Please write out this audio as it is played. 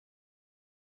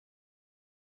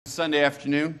Sunday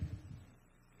afternoon,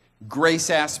 Grace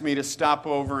asked me to stop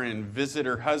over and visit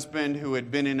her husband who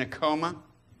had been in a coma.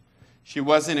 She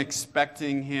wasn't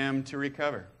expecting him to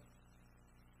recover.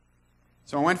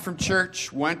 So I went from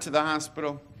church, went to the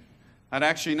hospital. I'd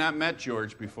actually not met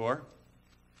George before.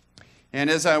 And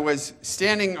as I was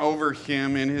standing over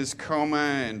him in his coma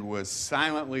and was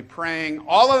silently praying,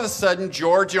 all of a sudden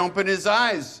George opened his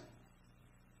eyes.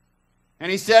 And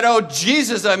he said, "Oh,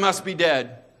 Jesus, I must be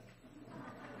dead."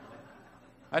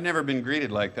 I'd never been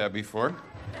greeted like that before.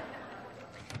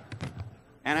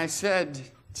 And I said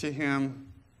to him,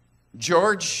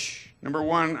 "George, number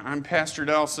one, I'm Pastor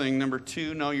Dahlseng. Number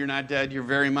two, no, you're not dead. You're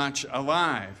very much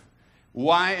alive.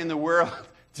 Why in the world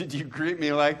did you greet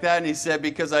me like that?" And he said,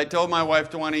 "Because I told my wife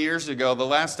 20 years ago, the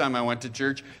last time I went to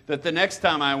church, that the next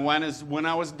time I went is when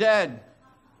I was dead."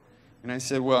 And I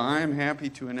said, "Well, I am happy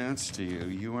to announce to you,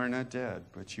 you are not dead,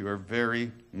 but you are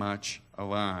very much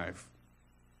alive."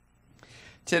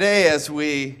 Today, as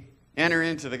we enter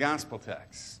into the gospel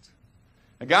text,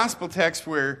 a gospel text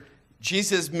where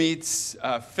Jesus meets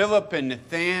Philip and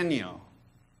Nathanael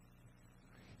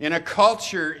in a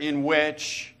culture in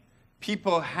which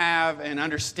people have an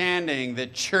understanding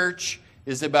that church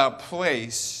is about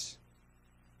place.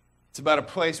 It's about a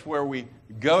place where we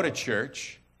go to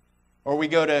church or we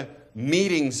go to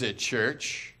meetings at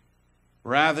church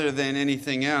rather than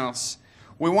anything else.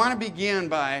 We want to begin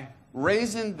by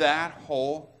raising that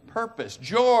whole purpose.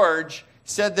 George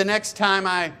said the next time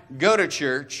I go to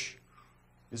church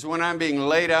is when I'm being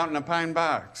laid out in a pine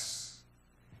box.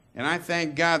 And I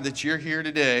thank God that you're here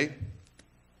today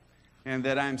and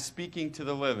that I'm speaking to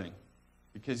the living,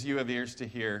 because you have ears to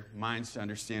hear, minds to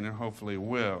understand, and hopefully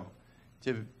will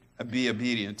to be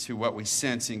obedient to what we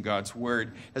sense in God's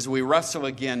Word as we wrestle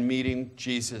again meeting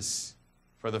Jesus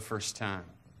for the first time.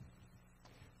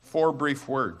 4 brief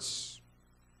words.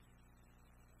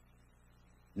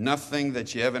 Nothing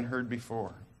that you haven't heard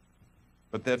before.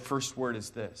 But that first word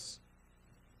is this: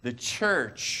 the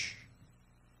church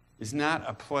is not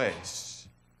a place.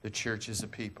 The church is a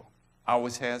people.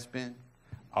 Always has been,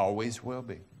 always will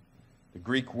be. The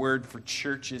Greek word for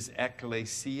church is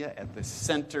ekklesia. At the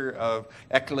center of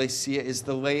ekklesia is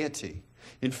the laity.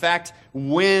 In fact,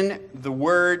 when the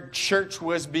word church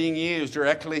was being used, or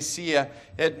ekklesia,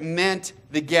 it meant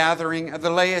the gathering of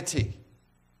the laity.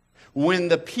 When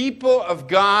the people of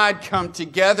God come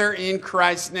together in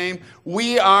Christ's name,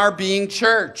 we are being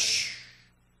church.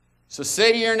 So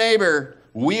say to your neighbor,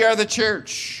 we are the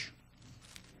church.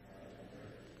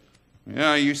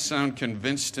 Yeah, you sound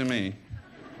convinced to me.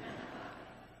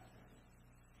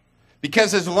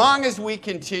 Because as long as we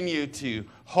continue to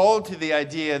hold to the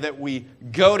idea that we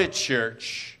go to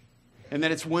church and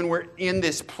that it's when we're in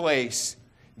this place,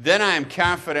 then I am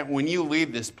confident when you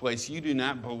leave this place, you do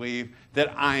not believe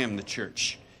that I am the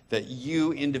church, that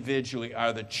you individually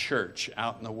are the church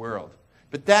out in the world.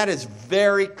 But that is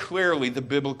very clearly the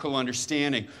biblical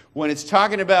understanding. When it's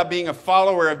talking about being a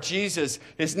follower of Jesus,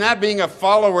 it's not being a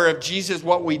follower of Jesus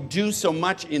what we do so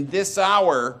much in this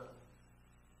hour.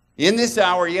 In this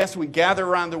hour, yes, we gather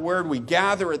around the Word, we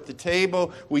gather at the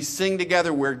table, we sing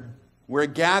together, we're a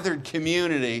gathered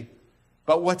community.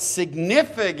 But what's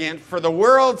significant for the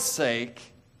world's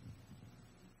sake,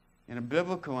 in a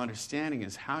biblical understanding,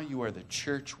 is how you are the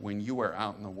church when you are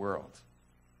out in the world.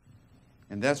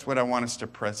 And that's what I want us to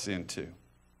press into.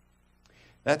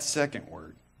 That second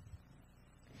word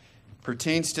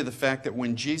pertains to the fact that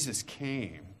when Jesus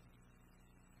came,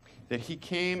 that he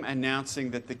came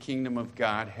announcing that the kingdom of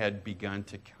God had begun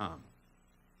to come.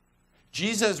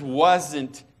 Jesus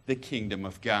wasn't the kingdom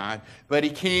of God, but he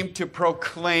came to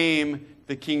proclaim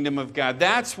the kingdom of God.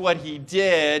 That's what he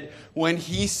did when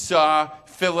he saw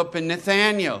Philip and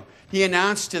Nathanael. He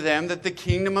announced to them that the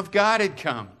kingdom of God had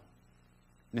come.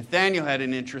 Nathanael had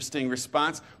an interesting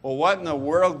response. Well, what in the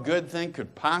world good thing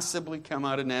could possibly come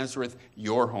out of Nazareth,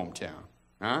 your hometown?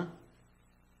 Huh?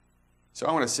 So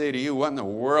I want to say to you, what in the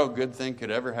world good thing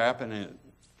could ever happen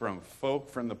from folk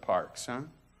from the parks, huh?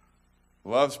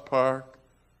 Loves Park.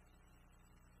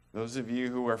 Those of you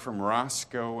who are from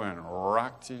Roscoe and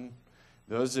Rockton.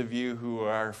 Those of you who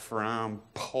are from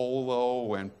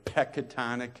Polo and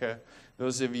Pecatonica.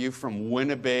 Those of you from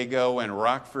Winnebago and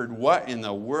Rockford. What in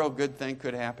the world good thing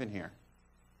could happen here?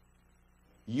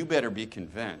 You better be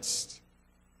convinced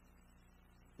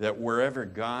that wherever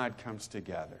God comes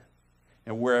together,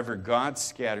 and wherever God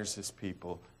scatters his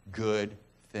people, good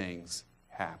things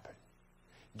happen.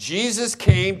 Jesus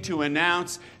came to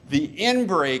announce the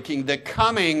inbreaking, the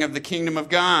coming of the kingdom of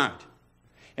God.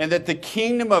 And that the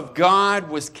kingdom of God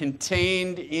was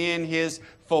contained in his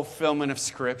fulfillment of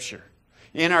Scripture.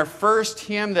 In our first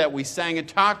hymn that we sang, it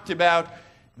talked about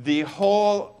the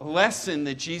whole lesson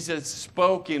that Jesus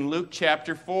spoke in Luke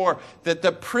chapter 4, that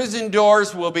the prison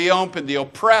doors will be opened, the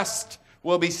oppressed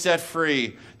will be set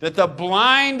free, that the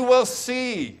blind will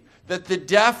see, that the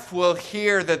deaf will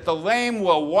hear, that the lame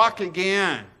will walk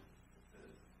again.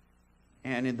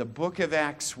 And in the book of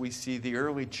Acts, we see the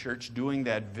early church doing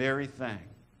that very thing.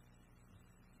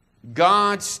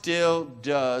 God still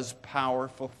does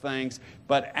powerful things,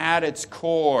 but at its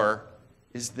core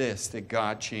is this, that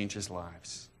God changes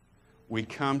lives. We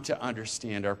come to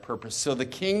understand our purpose. So the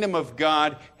kingdom of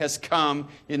God has come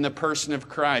in the person of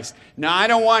Christ. Now, I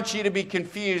don't want you to be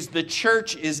confused. The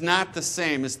church is not the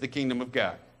same as the kingdom of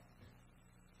God.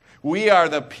 We are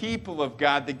the people of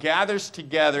God that gathers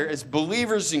together as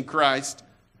believers in Christ.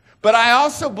 But I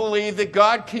also believe that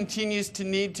God continues to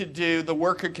need to do the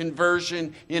work of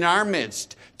conversion in our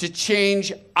midst, to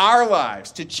change our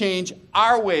lives, to change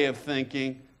our way of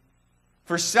thinking.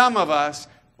 For some of us,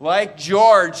 like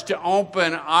George, to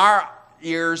open our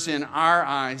ears and our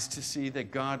eyes to see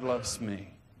that God loves me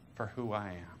for who I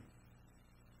am.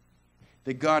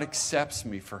 That God accepts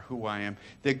me for who I am.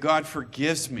 That God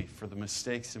forgives me for the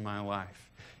mistakes in my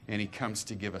life. And He comes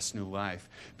to give us new life.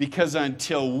 Because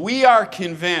until we are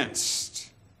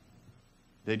convinced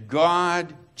that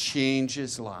God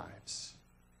changes lives,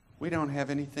 we don't have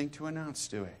anything to announce,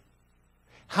 do we?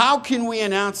 How can we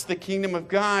announce the kingdom of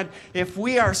God if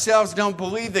we ourselves don't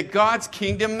believe that God's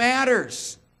kingdom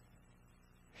matters?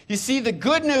 You see, the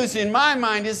good news in my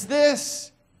mind is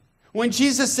this. When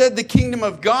Jesus said the kingdom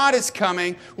of God is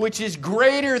coming, which is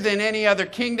greater than any other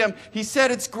kingdom, He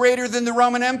said it's greater than the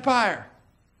Roman Empire.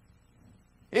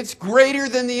 It's greater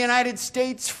than the United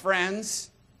States, friends.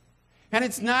 And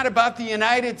it's not about the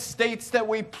United States that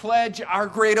we pledge our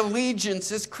great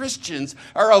allegiance as Christians.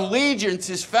 Our allegiance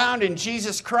is found in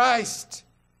Jesus Christ.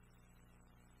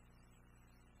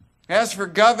 As for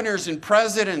governors and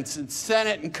presidents and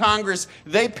Senate and Congress,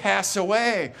 they pass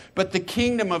away. But the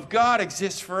kingdom of God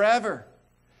exists forever.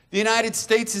 The United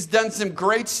States has done some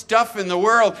great stuff in the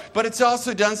world, but it's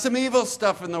also done some evil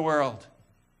stuff in the world.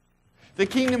 The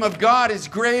kingdom of God is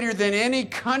greater than any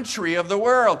country of the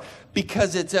world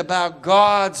because it's about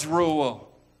God's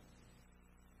rule.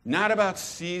 Not about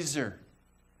Caesar.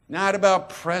 Not about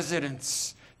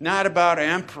presidents. Not about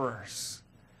emperors.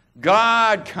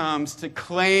 God comes to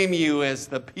claim you as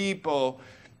the people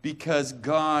because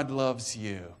God loves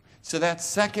you. So that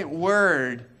second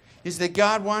word is that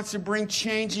God wants to bring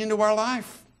change into our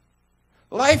life.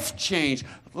 Life change.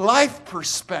 Life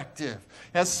perspective.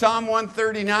 As Psalm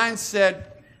 139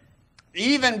 said,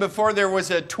 even before there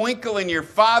was a twinkle in your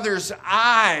father's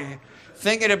eye,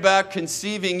 thinking about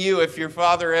conceiving you, if your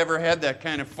father ever had that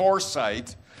kind of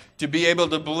foresight to be able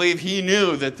to believe he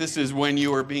knew that this is when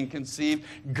you were being conceived,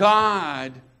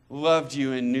 God loved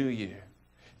you and knew you.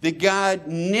 That God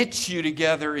knit you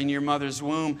together in your mother's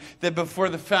womb. That before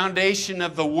the foundation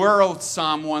of the world,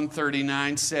 Psalm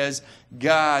 139 says,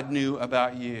 God knew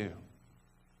about you.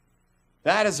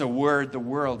 That is a word the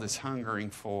world is hungering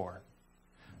for.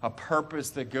 A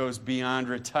purpose that goes beyond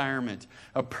retirement.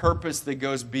 A purpose that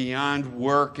goes beyond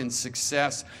work and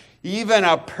success. Even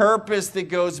a purpose that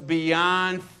goes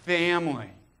beyond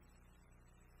family.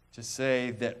 To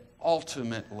say that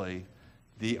ultimately,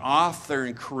 the author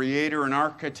and creator and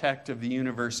architect of the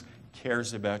universe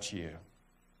cares about you.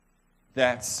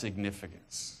 That's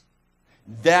significance.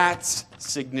 That's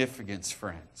significance,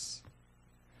 friends.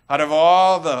 Out of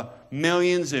all the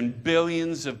millions and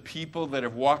billions of people that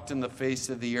have walked on the face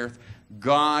of the earth,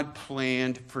 God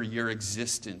planned for your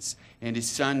existence. And His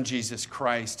Son, Jesus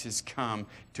Christ, has come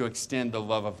to extend the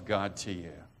love of God to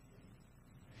you.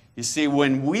 You see,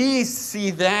 when we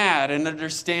see that and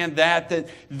understand that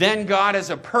then God has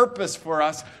a purpose for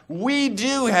us, we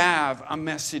do have a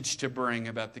message to bring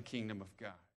about the kingdom of God.